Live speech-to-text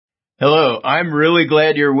Hello, I'm really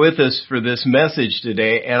glad you're with us for this message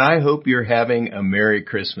today, and I hope you're having a Merry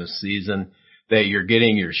Christmas season, that you're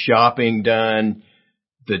getting your shopping done,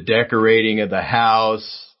 the decorating of the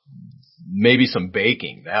house, maybe some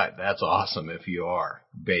baking. That's awesome if you are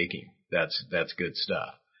baking. That's good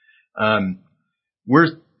stuff.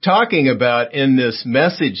 We're talking about in this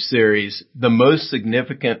message series the most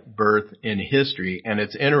significant birth in history, and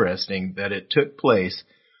it's interesting that it took place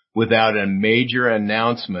without a major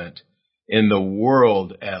announcement in the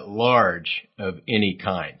world at large of any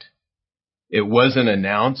kind. It wasn't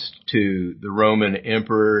announced to the Roman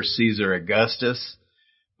Emperor Caesar Augustus,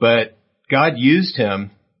 but God used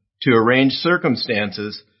him to arrange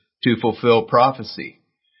circumstances to fulfill prophecy.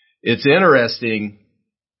 It's interesting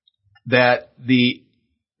that the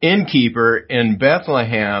innkeeper in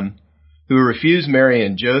Bethlehem who refused Mary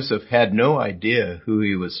and Joseph had no idea who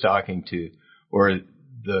he was talking to or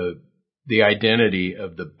the identity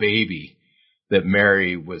of the baby that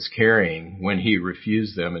Mary was carrying when he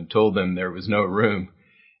refused them and told them there was no room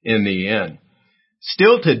in the inn.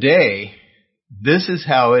 Still today, this is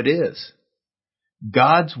how it is.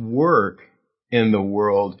 God's work in the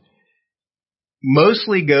world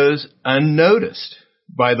mostly goes unnoticed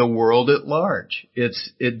by the world at large.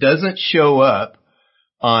 It doesn't show up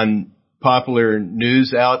on popular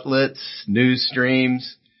news outlets, news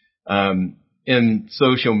streams, in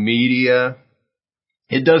social media.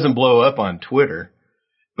 It doesn't blow up on Twitter,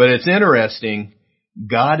 but it's interesting.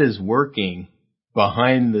 God is working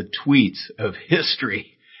behind the tweets of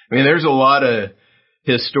history. I mean, there's a lot of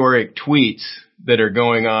historic tweets that are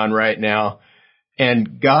going on right now,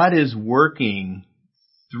 and God is working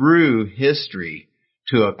through history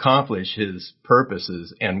to accomplish his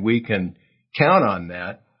purposes, and we can count on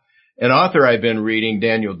that. An author I've been reading,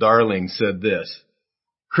 Daniel Darling, said this: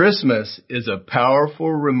 Christmas is a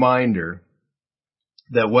powerful reminder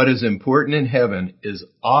that what is important in heaven is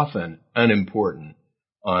often unimportant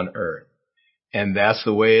on earth. And that's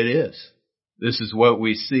the way it is. This is what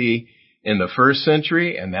we see in the first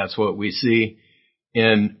century, and that's what we see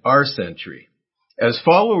in our century. As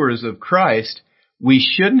followers of Christ, we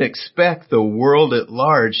shouldn't expect the world at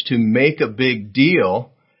large to make a big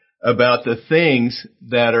deal about the things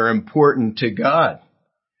that are important to God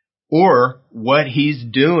or what he's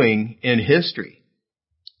doing in history.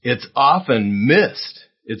 It's often missed.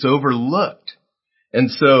 It's overlooked. And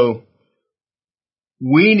so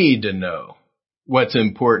we need to know what's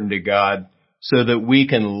important to God so that we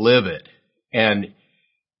can live it. And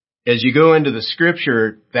as you go into the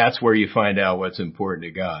scripture, that's where you find out what's important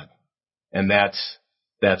to God. And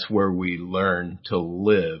that's where we learn to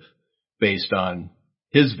live based on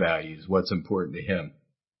his values, what's important to him.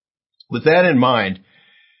 With that in mind,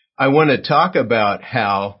 I want to talk about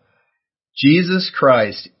how Jesus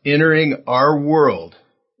Christ entering our world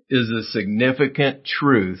is a significant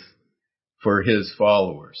truth for his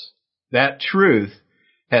followers. That truth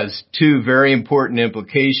has two very important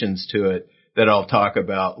implications to it that I'll talk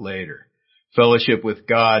about later. Fellowship with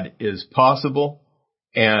God is possible,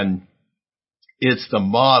 and it's the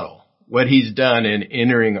model. What he's done in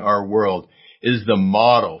entering our world is the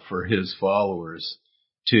model for his followers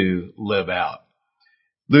to live out.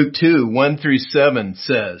 Luke 2:1-7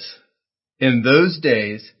 says, In those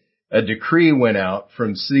days, a decree went out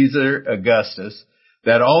from Caesar Augustus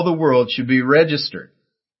that all the world should be registered.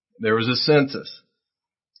 There was a census.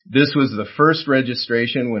 This was the first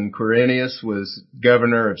registration when Quirinius was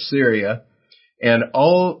governor of Syria, and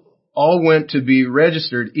all went to be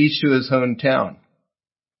registered, each to his own town.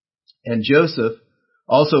 And Joseph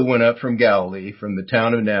also went up from Galilee, from the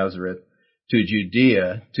town of Nazareth, to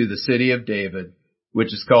Judea, to the city of David, which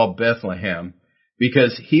is called Bethlehem,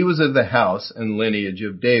 because he was of the house and lineage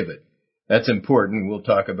of David. That's important. We'll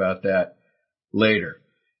talk about that later.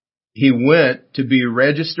 He went to be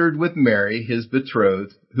registered with Mary, his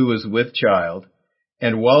betrothed, who was with child.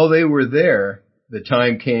 And while they were there, the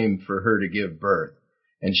time came for her to give birth.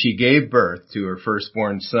 And she gave birth to her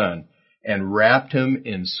firstborn son and wrapped him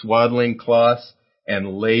in swaddling cloths and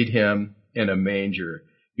laid him in a manger,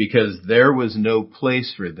 because there was no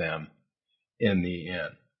place for them in the inn.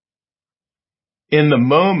 In the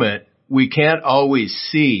moment, we can't always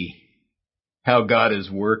see how God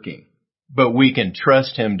is working, but we can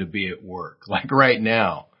trust him to be at work. Like right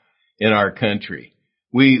now in our country,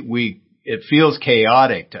 it feels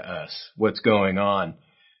chaotic to us what's going on,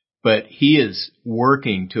 but he is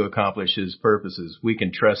working to accomplish his purposes. We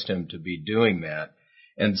can trust him to be doing that.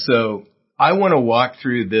 And so I want to walk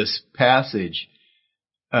through this passage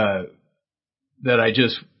that I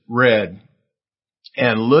just read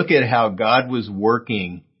and look at how God was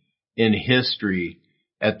working in history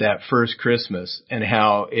at that first Christmas and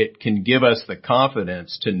how it can give us the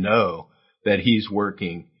confidence to know that he's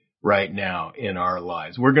working right now in our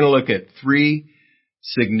lives. We're going to look at three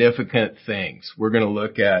significant things. We're going to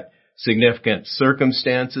look at significant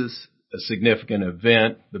circumstances, a significant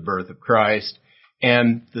event, the birth of Christ,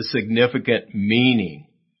 and the significant meaning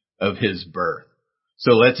of his birth.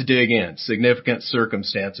 So let's dig in. Significant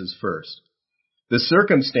circumstances first. The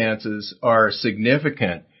circumstances are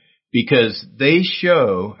significant because they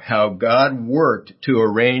show how God worked to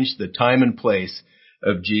arrange the time and place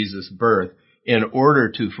of Jesus' birth in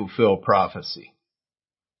order to fulfill prophecy.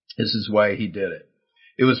 This is why he did it.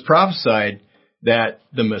 It was prophesied that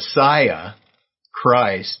the Messiah,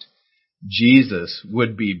 Christ, Jesus,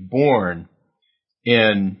 would be born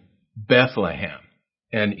in Bethlehem.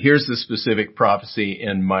 And here's the specific prophecy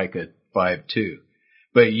in Micah 5:2.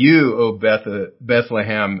 But you, O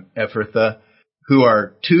Bethlehem Ephrathah, who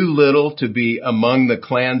are too little to be among the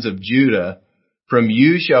clans of Judah, from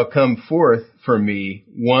you shall come forth for me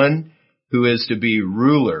one who is to be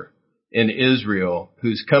ruler in Israel,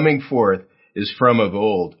 whose coming forth is from of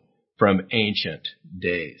old, from ancient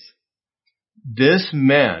days. This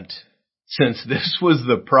meant, since this was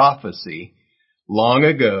the prophecy long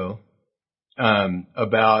ago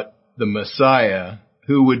about the Messiah,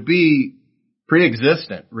 who would be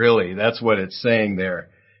pre-existent, really, that's what it's saying there,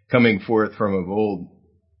 coming forth from of old,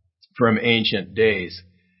 from ancient days.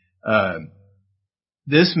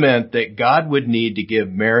 This meant that God would need to give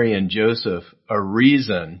Mary and Joseph a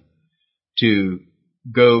reason to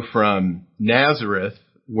go from Nazareth,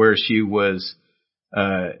 where she was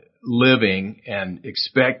living and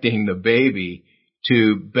expecting the baby,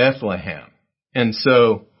 to Bethlehem. And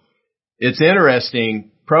so it's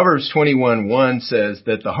interesting. Proverbs 21:1 says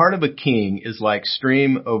that the heart of a king is like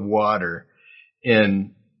stream of water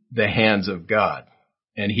in the hands of God,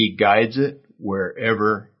 and he guides it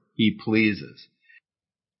wherever he pleases.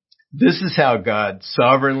 This is how God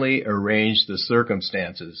sovereignly arranged the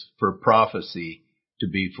circumstances for prophecy to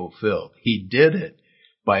be fulfilled. He did it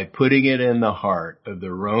by putting it in the heart of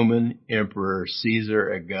the Roman Emperor Caesar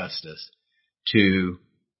Augustus to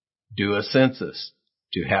do a census,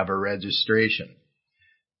 to have a registration.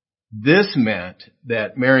 This meant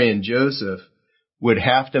that Mary and Joseph would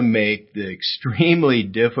have to make the extremely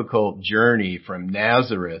difficult journey from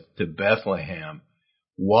Nazareth to Bethlehem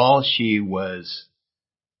while she was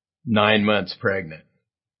 9 months pregnant.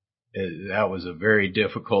 That was a very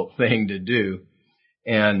difficult thing to do,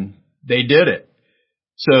 and they did it.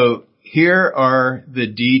 So here are the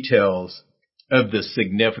details of the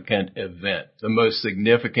significant event, the most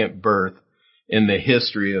significant birth in the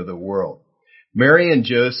history of the world. Mary and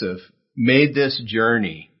Joseph made this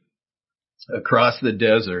journey across the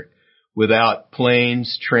desert without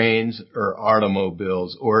planes, trains, or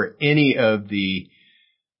automobiles, or any of the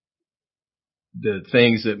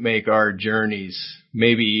things that make our journeys,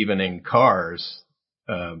 maybe even in cars,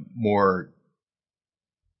 more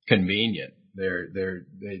convenient.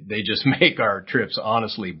 They just make our trips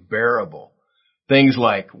honestly bearable. Things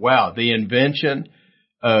like, wow, the invention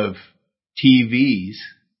of TVs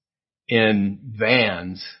in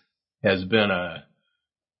vans has been a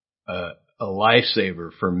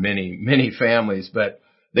lifesaver for many families, but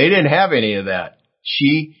they didn't have any of that.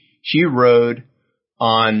 She rode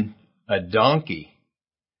on a donkey,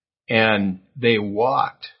 and they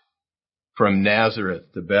walked from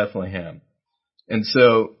Nazareth to Bethlehem. And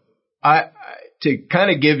so to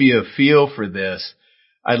kind of give you a feel for this,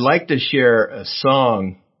 I'd like to share a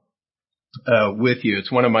song with you.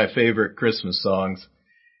 It's one of my favorite Christmas songs.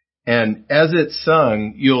 And as it's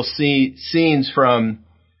sung, you'll see scenes from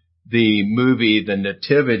the movie The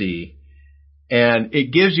Nativity, and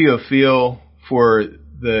it gives you a feel for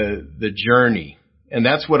the journey. And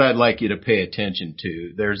that's what I'd like you to pay attention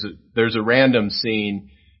to. There's a random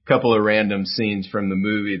scene, couple of random scenes from the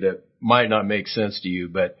movie that might not make sense to you,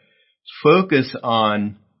 but focus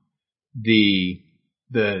on the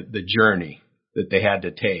journey that they had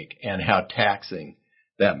to take and how taxing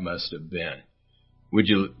that must have been. Would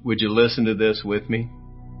you listen to this with me?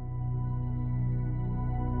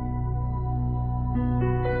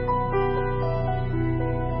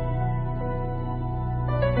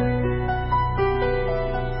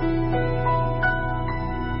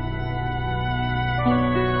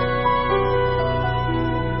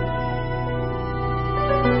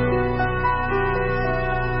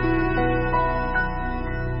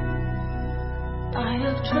 I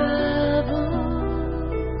have traveled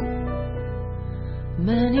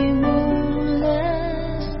many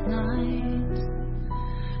moonless nights,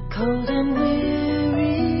 cold and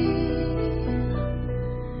weary,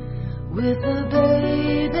 with a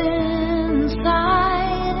babe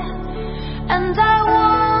inside.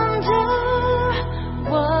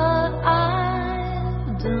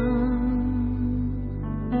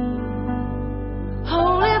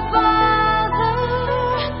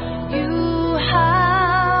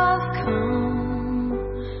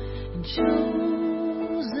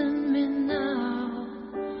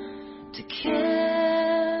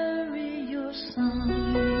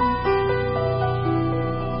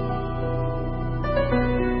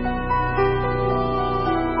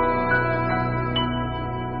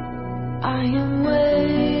 I am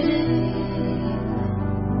waiting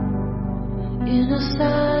in a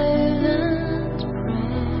silent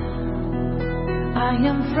prayer. I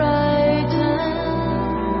am frightened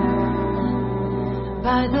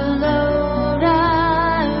by the load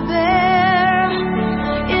I bear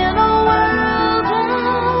in a world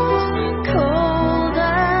as cold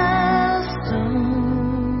as stone.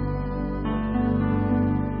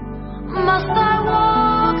 Must I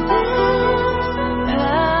walk this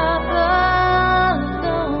path alone?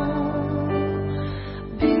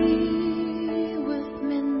 Be with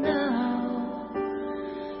me now.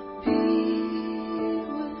 Be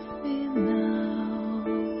with me now.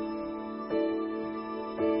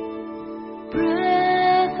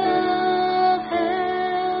 Breath of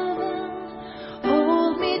heaven,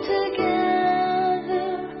 hold me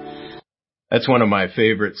together. That's one of my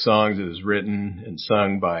favorite songs. It was written and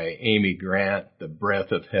sung by Amy Grant, The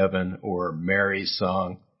Breath of Heaven, or Mary's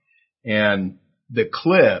Song. And the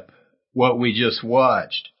clip, what we just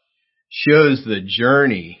watched, shows the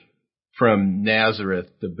journey from Nazareth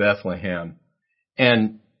to Bethlehem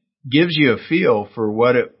and gives you a feel for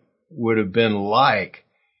what it would have been like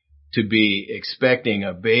to be expecting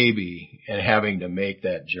a baby and having to make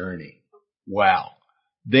that journey. Wow.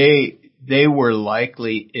 They were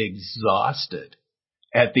likely exhausted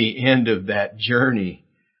at the end of that journey.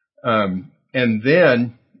 And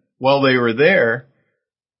then while they were there,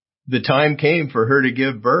 the time came for her to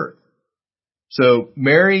give birth. So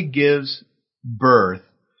Mary gives birth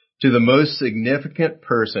to the most significant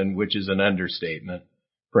person, which is an understatement,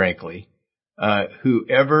 frankly, who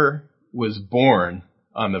ever was born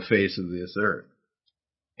on the face of this earth.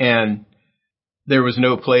 And there was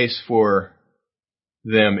no place for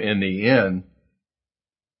them in the inn.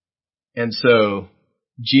 And so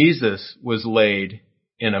Jesus was laid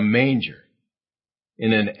in a manger,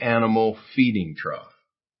 in an animal feeding trough.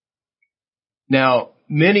 Now,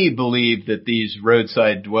 many believe that these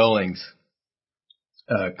roadside dwellings,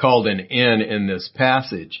 called an inn in this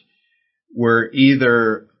passage, were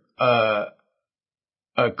either a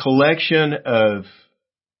collection of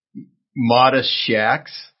modest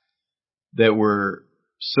shacks that were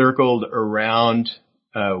circled around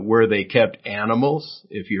where they kept animals.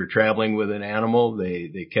 If you're traveling with an animal,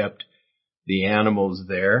 they kept the animals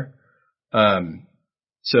there.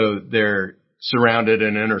 So they're surrounded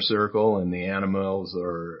in an inner circle, and the animals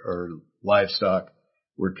or livestock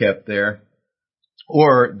were kept there.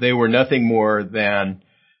 Or they were nothing more than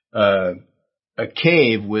a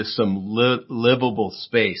cave with some livable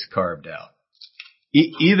space carved out.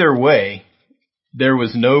 Either way, there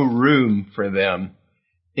was no room for them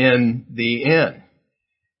in the inn,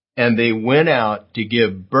 and they went out to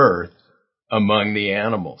give birth among the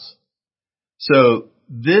animals. So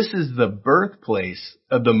this is the birthplace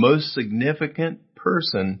of the most significant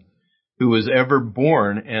person who was ever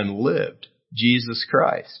born and lived, Jesus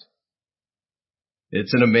Christ.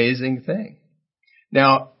 It's an amazing thing.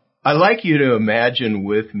 Now, I'd like you to imagine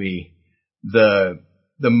with me the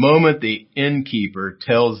moment the innkeeper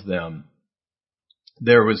tells them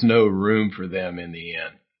there was no room for them in the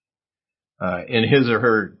inn. In his or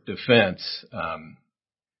her defense,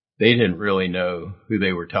 they didn't really know who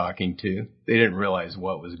they were talking to. They didn't realize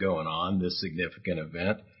what was going on, this significant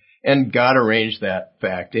event. And God arranged that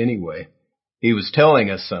fact anyway. He was telling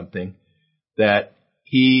us something, that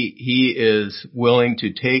He is willing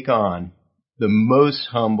to take on the most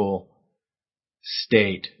humble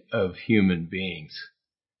state of human beings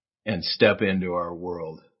and step into our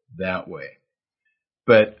world that way.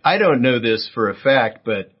 But I don't know this for a fact,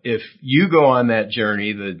 but if you go on that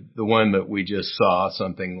journey, the one that we just saw,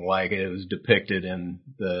 something like it was depicted in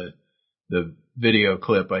the video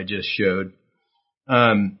clip I just showed,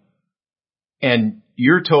 and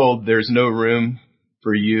you're told there's no room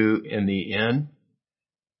for you in the inn,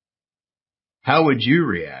 how would you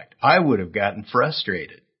react? I would have gotten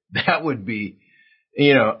frustrated. That would be,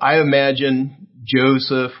 I imagine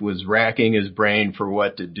Joseph was racking his brain for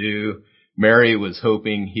what to do. Mary was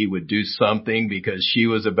hoping he would do something because she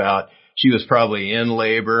was probably in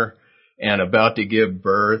labor and about to give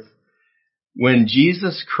birth. When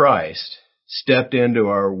Jesus Christ stepped into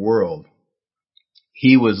our world,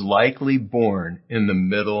 He was likely born in the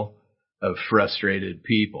middle of frustrated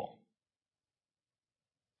people.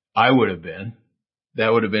 I would have been.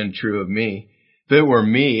 That would have been true of me. If it were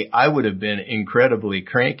me, I would have been incredibly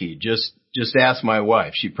cranky. Just ask my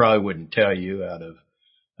wife. She probably wouldn't tell you out of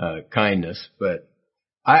kindness, but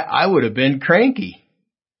I would have been cranky.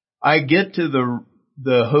 I get to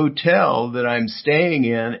the hotel that I'm staying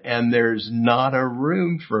in and there's not a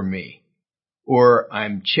room for me. Or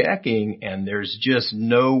I'm checking and there's just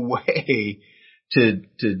no way to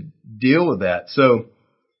deal with that. So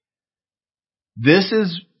this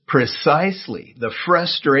is precisely the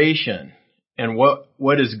frustration, and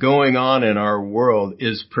what is going on in our world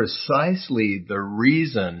is precisely the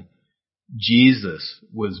reason Jesus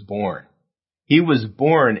was born. He was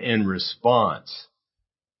born in response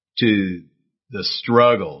to the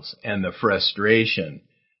struggles and the frustration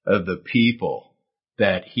of the people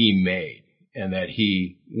that he made and that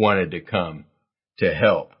he wanted to come to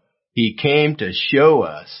help. He came to show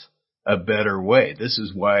us a better way. This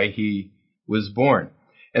is why he was born.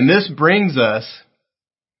 And this brings us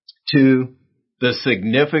to the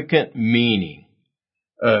significant meaning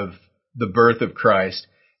of the birth of Christ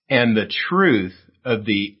and the truth of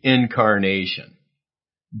the incarnation.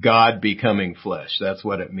 God becoming flesh. That's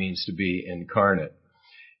what it means to be incarnate.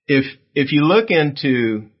 If you look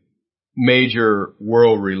into major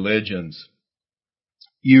world religions,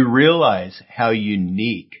 you realize how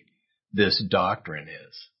unique this doctrine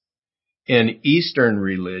is. In Eastern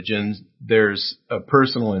religions, there's a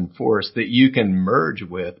personal force that you can merge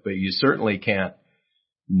with, but you certainly can't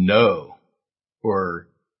know or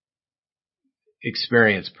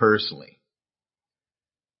experience personally.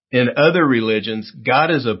 In other religions,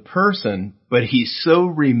 God is a person, but he's so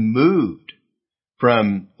removed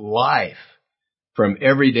from life, from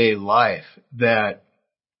everyday life, that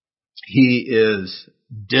he is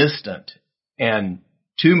distant, and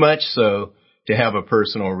too much so to have a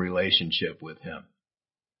personal relationship with him.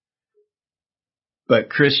 But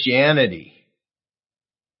Christianity,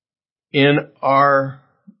 in our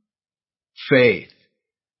faith,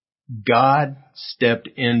 God stepped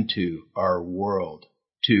into our world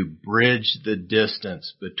to bridge the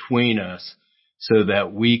distance between us so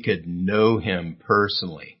that we could know him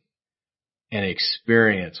personally and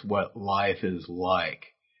experience what life is like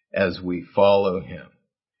as we follow him.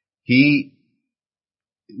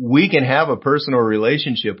 We can have a personal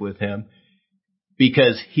relationship with him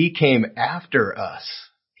because he came after us.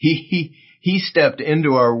 He stepped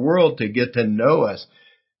into our world to get to know us.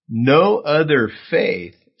 No other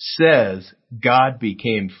faith says God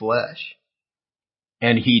became flesh.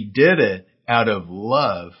 And he did it out of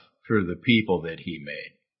love for the people that he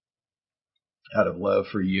made. Out of love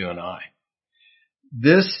for you and I.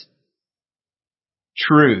 This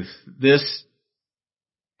truth, this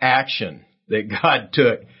action that God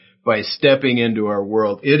took by stepping into our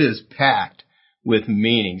world, it is packed with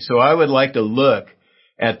meaning. So I would like to look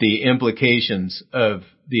at the implications of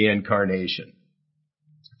the incarnation.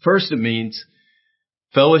 First, it means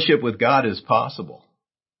fellowship with God is possible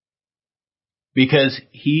because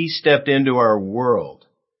he stepped into our world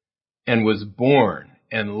and was born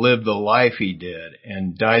and lived the life he did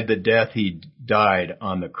and died the death he died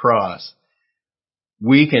on the cross.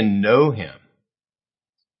 We can know him.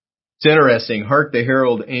 It's interesting. Hark the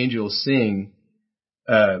Herald Angels Sing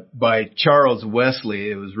by Charles Wesley.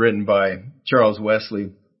 It was written by Charles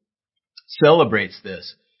Wesley. Celebrates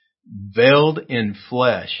this. Veiled in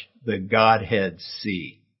flesh, the Godhead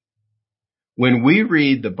see. When we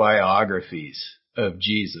read the biographies of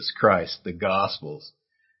Jesus Christ, the Gospels,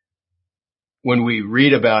 when we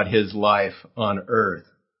read about his life on earth,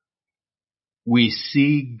 we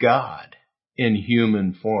see God in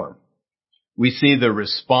human form. We see the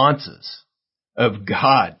responses of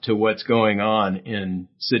God to what's going on in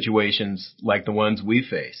situations like the ones we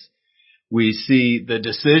face. We see the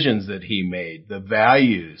decisions that he made, the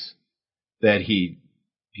values that he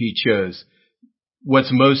chose,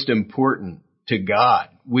 what's most important to God.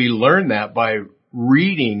 We learn that by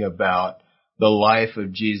reading about the life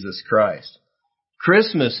of Jesus Christ.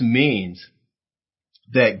 Christmas means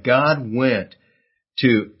that God went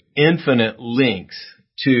to infinite lengths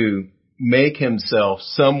to make himself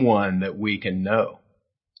someone that we can know.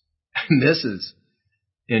 And this is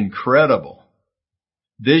incredible.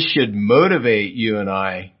 This should motivate you and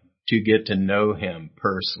I to get to know him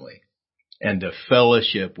personally and to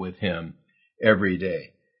fellowship with him every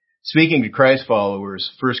day. Speaking to Christ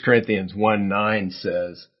followers, 1 Corinthians 1:9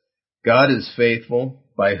 says, God is faithful,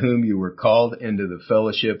 by whom you were called into the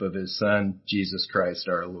fellowship of his Son, Jesus Christ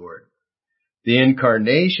our Lord. The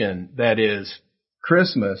incarnation, that is,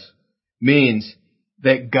 Christmas, means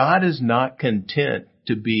that God is not content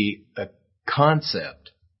to be a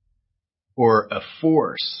concept or a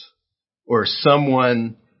force or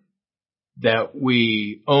someone that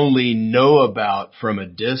we only know about from a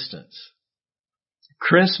distance.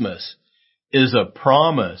 Christmas is a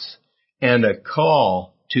promise and a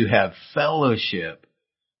call to have fellowship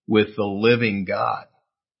with the living God.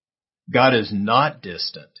 God is not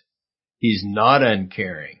distant. He's not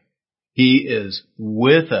uncaring. He is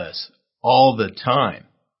with us all the time.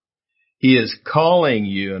 He is calling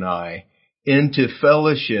you and I into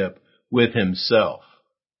fellowship with himself.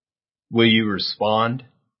 Will you respond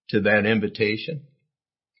to that invitation?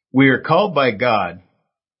 We are called by God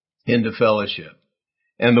into fellowship.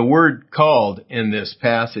 And the word called in this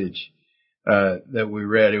passage that we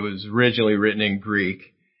read, it was originally written in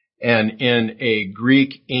Greek. And in a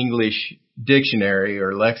Greek English dictionary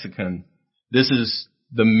or lexicon, this is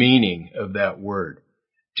the meaning of that word.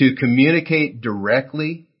 To communicate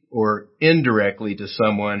directly or indirectly to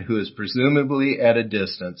someone who is presumably at a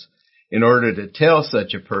distance in order to tell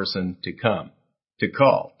such a person to come, to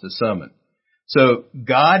call, to summon. So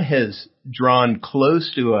God has drawn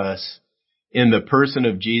close to us in the person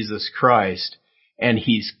of Jesus Christ, and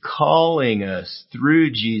he's calling us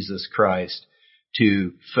through Jesus Christ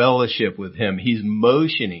to fellowship with him. He's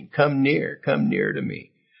motioning, come near to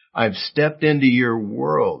me. I've stepped into your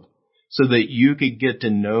world so that you could get to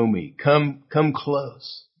know me. Come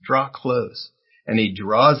close, draw close. And he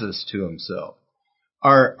draws us to himself.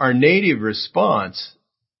 Our native response,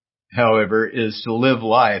 however, is to live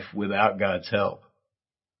life without God's help.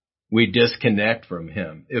 We disconnect from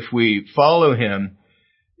him. If we follow him,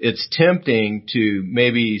 it's tempting to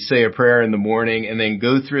maybe say a prayer in the morning and then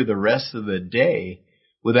go through the rest of the day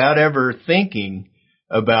without ever thinking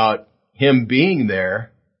about him being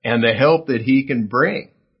there and the help that he can bring.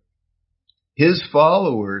 His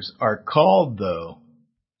followers are called, though,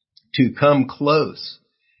 to come close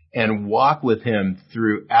and walk with him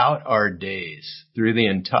throughout our days, through the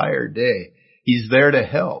entire day. He's there to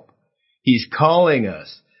help. He's calling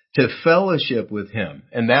us to fellowship with him.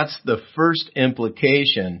 And that's the first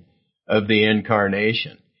implication of the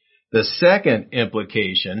Incarnation. The second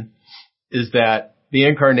implication is that the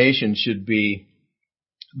Incarnation should be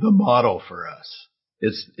the model for us.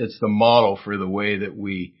 It's the model for the way that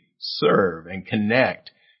we serve and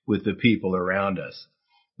connect with the people around us.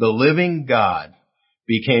 The living God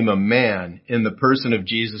became a man in the person of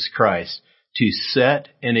Jesus Christ to set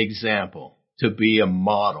an example, to be a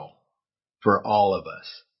model for all of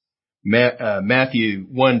us. Matthew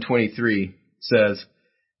 1:23 says,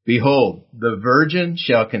 "Behold, the virgin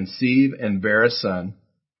shall conceive and bear a son,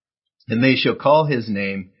 and they shall call his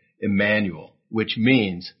name Emmanuel," which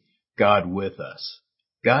means God with us.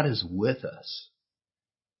 God is with us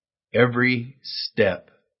every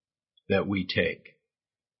step that we take,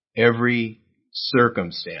 every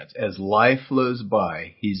circumstance. As life flows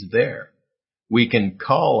by, he's there. We can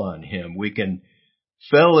call on him. We can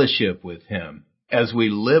fellowship with him as we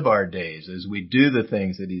live our days, as we do the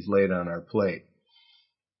things that he's laid on our plate.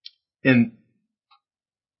 In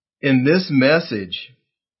this message,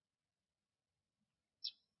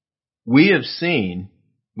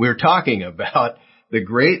 we're talking about the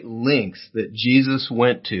great lengths that Jesus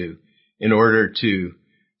went to in order to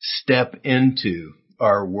step into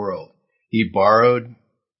our world. He borrowed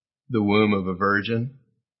the womb of a virgin.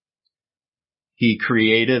 He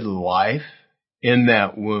created life in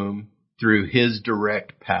that womb through his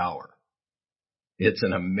direct power. It's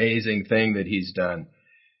an amazing thing that he's done.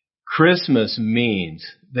 Christmas means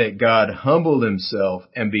that God humbled himself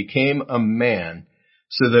and became a man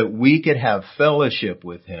so that we could have fellowship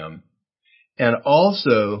with him, and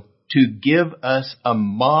also to give us a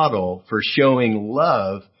model for showing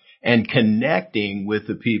love and connecting with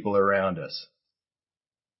the people around us.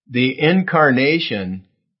 The Incarnation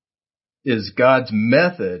is God's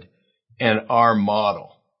method and our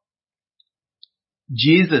model.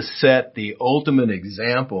 Jesus set the ultimate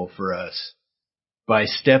example for us by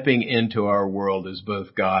stepping into our world as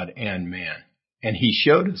both God and man, and he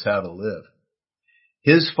showed us how to live.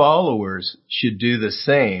 His followers should do the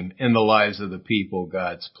same in the lives of the people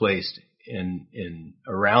God's placed in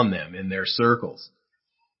around them, in their circles.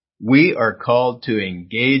 We are called to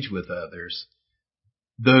engage with others,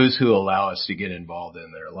 those who allow us to get involved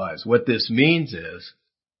in their lives. What this means is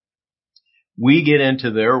we get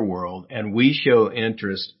into their world and we show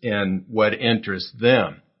interest in what interests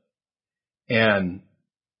them. And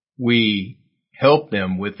we help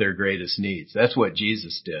them with their greatest needs. That's what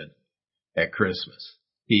Jesus did at Christmas.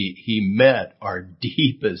 He met our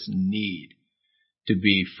deepest need to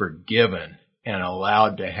be forgiven and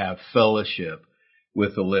allowed to have fellowship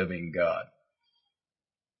with the living God.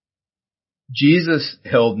 Jesus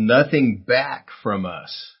held nothing back from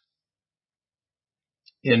us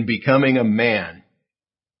in becoming a man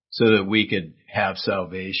so that we could have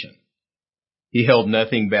salvation. He held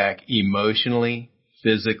nothing back emotionally,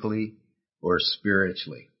 physically, or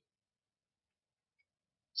spiritually.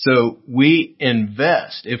 So we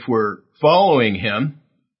invest. If we're following him,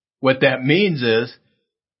 what that means is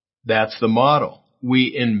that's the model.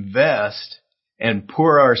 We invest and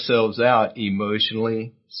pour ourselves out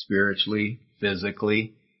emotionally, spiritually,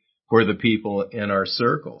 physically, for the people in our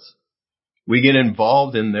circles. We get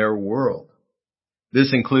involved in their world.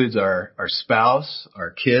 This includes our spouse,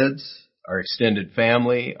 our kids, our extended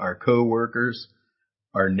family, our coworkers,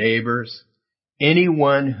 our neighbors,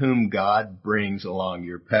 anyone whom God brings along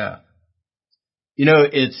your path. You know,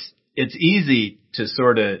 it's easy to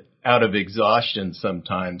sort of, out of exhaustion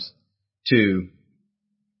sometimes, to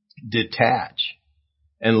detach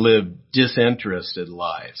and live disinterested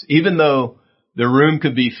lives. Even though the room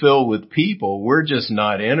could be filled with people, we're just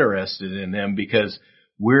not interested in them because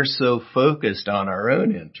we're so focused on our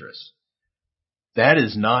own interests. That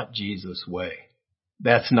is not Jesus' way.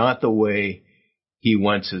 That's not the way he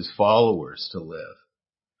wants his followers to live.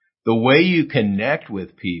 The way you connect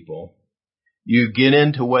with people, you get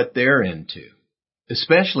into what they're into,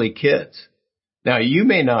 especially kids. Now, you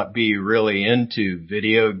may not be really into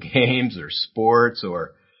video games or sports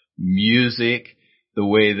or music the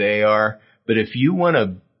way they are, but if you want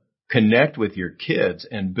to connect with your kids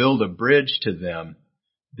and build a bridge to them,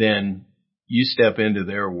 then you step into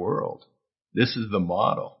their world. This is the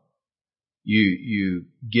model. You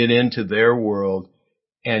get into their world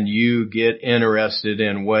and you get interested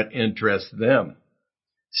in what interests them.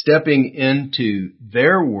 Stepping into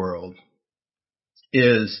their world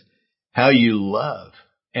is how you love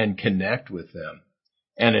and connect with them.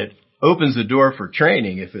 And it opens the door for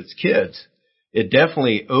training if it's kids. It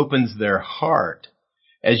definitely opens their heart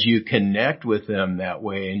as you connect with them that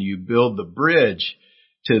way and you build the bridge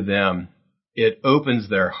to them. It opens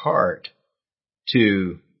their heart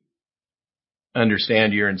to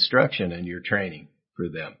understand your instruction and your training for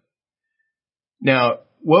them. Now,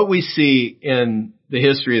 what we see in the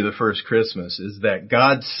history of the first Christmas is that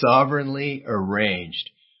God sovereignly arranged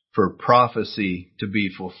for prophecy to be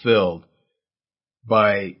fulfilled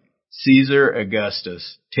by Caesar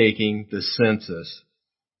Augustus taking the census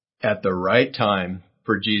at the right time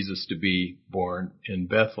for Jesus to be born in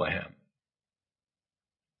Bethlehem.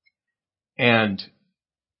 And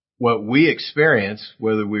what we experience,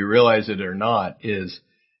 whether we realize it or not, is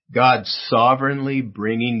God sovereignly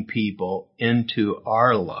bringing people into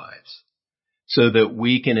our lives so that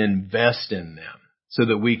we can invest in them, so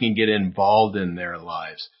that we can get involved in their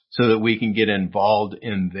lives, so that we can get involved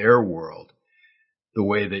in their world the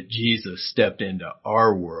way that Jesus stepped into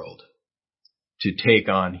our world to take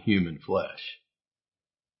on human flesh.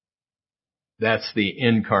 That's the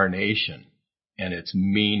incarnation and its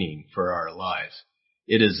meaning for our lives.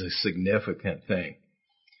 It is a significant thing.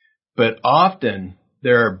 But often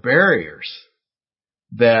there are barriers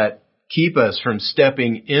that keep us from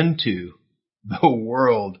stepping into the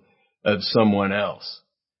world of someone else.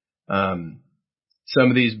 Some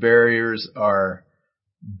of these barriers are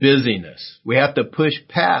busyness. We have to push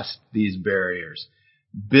past these barriers.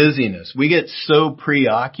 Busyness. We get so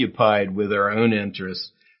preoccupied with our own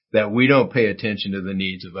interests that we don't pay attention to the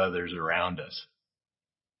needs of others around us.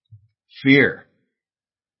 Fear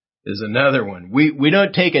is another one. We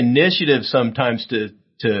don't take initiative sometimes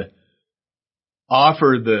to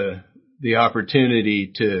offer the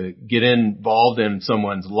opportunity to get involved in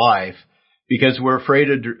someone's life because we're afraid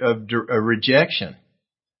of rejection.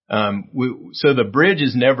 So the bridge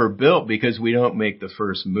is never built because we don't make the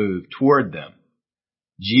first move toward them.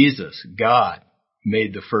 Jesus, God,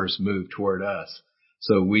 made the first move toward us,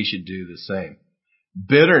 so we should do the same.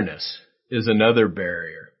 Bitterness is another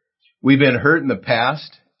barrier. We've been hurt in the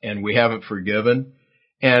past and we haven't forgiven.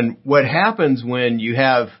 And what happens when you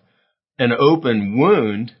have an open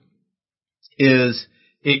wound is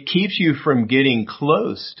it keeps you from getting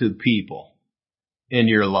close to people in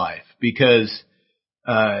your life because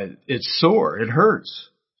it's sore, it hurts.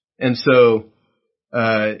 And so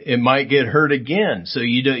it might get hurt again, so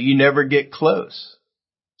you never get close.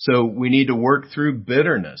 So we need to work through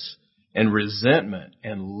bitterness and resentment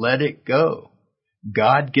and let it go.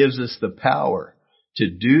 God gives us the power to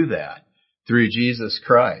do that through Jesus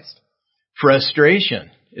Christ.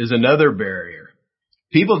 Frustration is another barrier.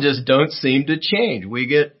 People just don't seem to change. We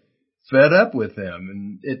get fed up with them,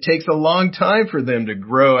 and it takes a long time for them to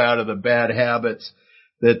grow out of the bad habits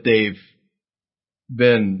that they've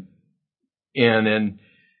been in, and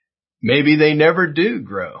maybe they never do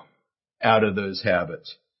grow out of those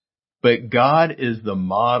habits. But God is the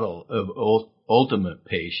model of ultimate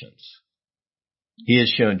patience. He has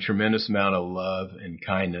shown tremendous amount of love and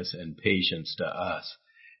kindness and patience to us.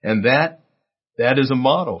 And that is a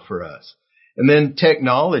model for us. And then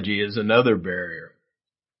technology is another barrier.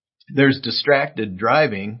 There's distracted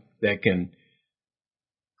driving that can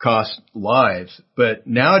cost lives, but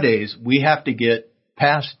nowadays we have to get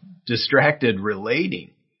past distracted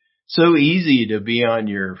relating. So easy to be on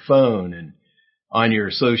your phone and on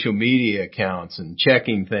your social media accounts and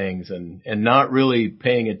checking things and not really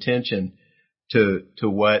paying attention to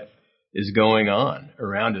what is going on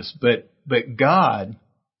around us. But God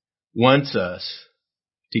wants us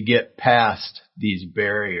to get past these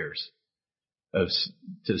barriers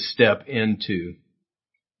to step into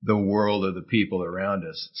the world of the people around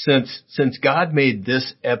us. Since God made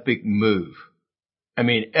this epic move, I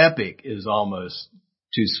mean, epic is almost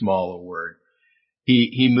too small a word.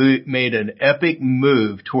 He made an epic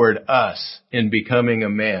move toward us in becoming a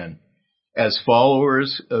man. As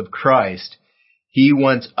followers of Christ, he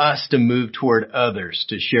wants us to move toward others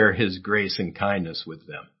to share his grace and kindness with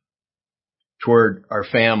them, toward our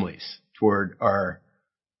families, toward our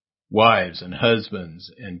wives and husbands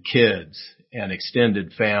and kids and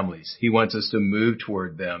extended families. He wants us to move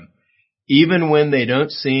toward them, even when they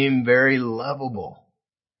don't seem very lovable.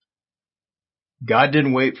 God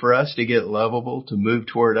didn't wait for us to get lovable to move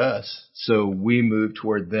toward us, so we move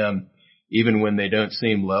toward them even when they don't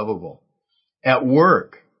seem lovable. At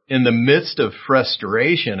work, in the midst of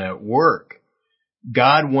frustration at work,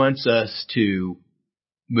 God wants us to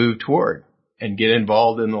move toward and get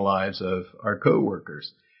involved in the lives of our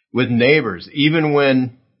coworkers. With neighbors, even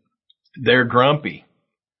when they're grumpy,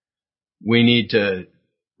 we need to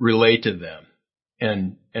relate to them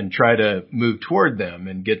and try to move toward them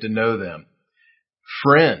and get to know them.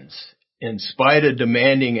 Friends, in spite of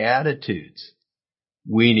demanding attitudes,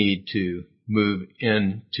 we need to move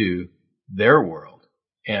into their world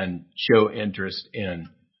and show interest in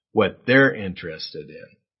what they're interested in.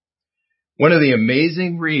 One of the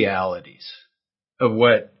amazing realities of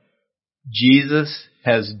what Jesus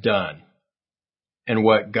has done and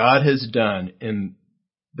what God has done in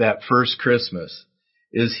that first Christmas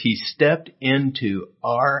is he stepped into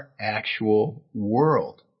our actual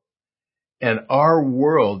world. And our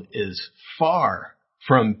world is far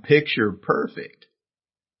from picture perfect.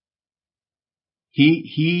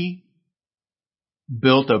 He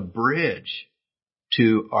built a bridge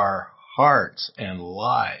to our hearts and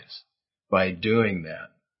lives by doing that.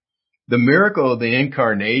 The miracle of the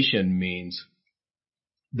Incarnation means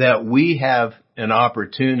that we have an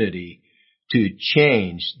opportunity to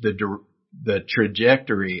change the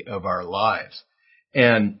trajectory of our lives.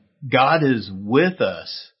 And God is with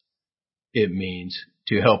us. It means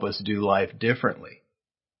to help us do life differently.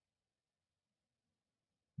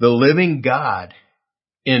 The living God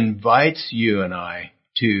invites you and I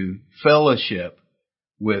to fellowship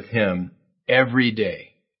with him every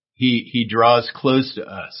day. He draws close to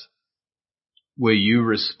us. Will you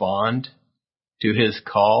respond to his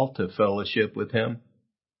call to fellowship with him?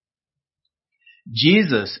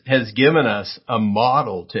 Jesus has given us a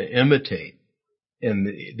model to imitate in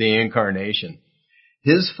the Incarnation.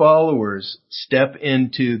 His followers step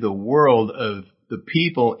into the world of the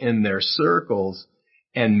people in their circles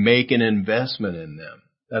and make an investment in them.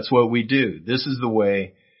 That's what we do. This is the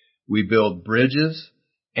way we build bridges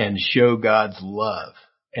and show God's love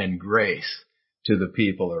and grace to the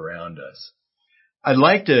people around us. I'd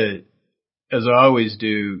like to, as I always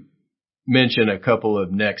do, mention a couple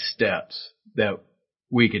of next steps that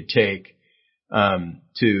we could take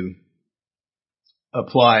to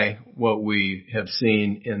apply what we have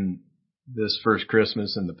seen in this first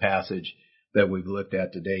Christmas in the passage that we've looked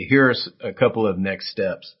at today. Here's a couple of next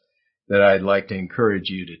steps that I'd like to encourage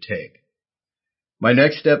you to take. My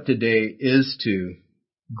next step today is to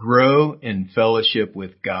grow in fellowship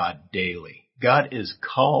with God daily. God is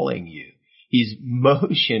calling you. He's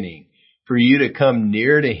motioning for you to come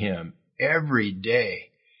near to him every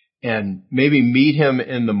day and maybe meet him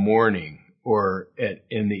in the morning or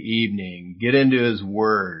in the evening. Get into his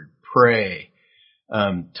word, pray,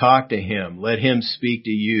 talk to him, let him speak to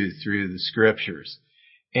you through the scriptures,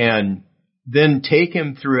 and then take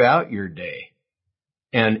him throughout your day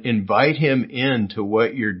and invite him into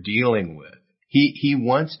what you're dealing with. He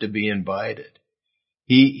wants to be invited.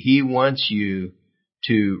 He wants you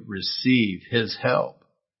to receive his help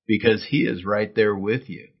because he is right there with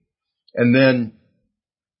you. And then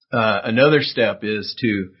another step is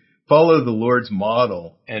to follow the Lord's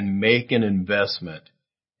model and make an investment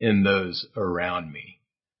in those around me.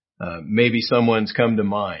 Maybe someone's come to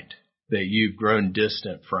mind that you've grown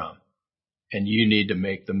distant from, and you need to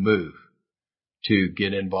make the move to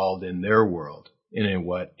get involved in their world and in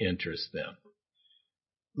what interests them.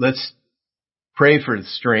 Let's pray for the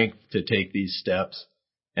strength to take these steps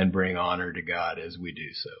and bring honor to God as we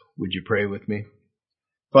do so. Would you pray with me?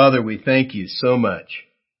 Father, we thank you so much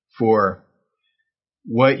for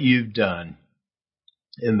what you've done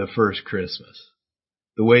in the first Christmas,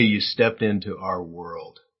 the way you stepped into our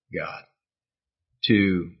world, God,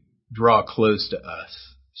 to draw close to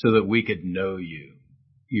us so that we could know you.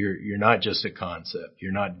 You're not just a concept.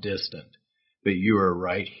 You're not distant, but you are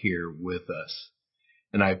right here with us.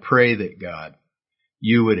 And I pray that, God,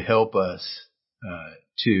 you would help us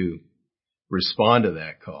to respond to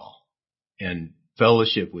that call and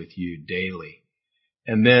fellowship with you daily,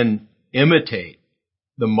 and then imitate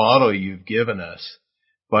the model you've given us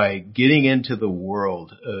by getting into the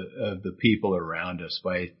world of the people around us,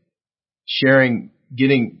 by sharing,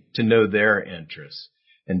 getting to know their interests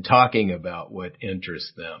and talking about what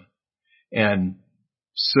interests them and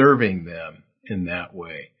serving them in that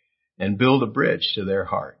way and build a bridge to their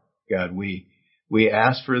heart. God, we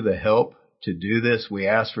ask for the help to do this. We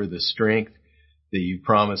ask for the strength that you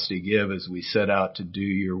promised to give as we set out to do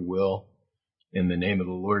your will. In the name of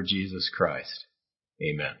the Lord Jesus Christ.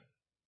 Amen.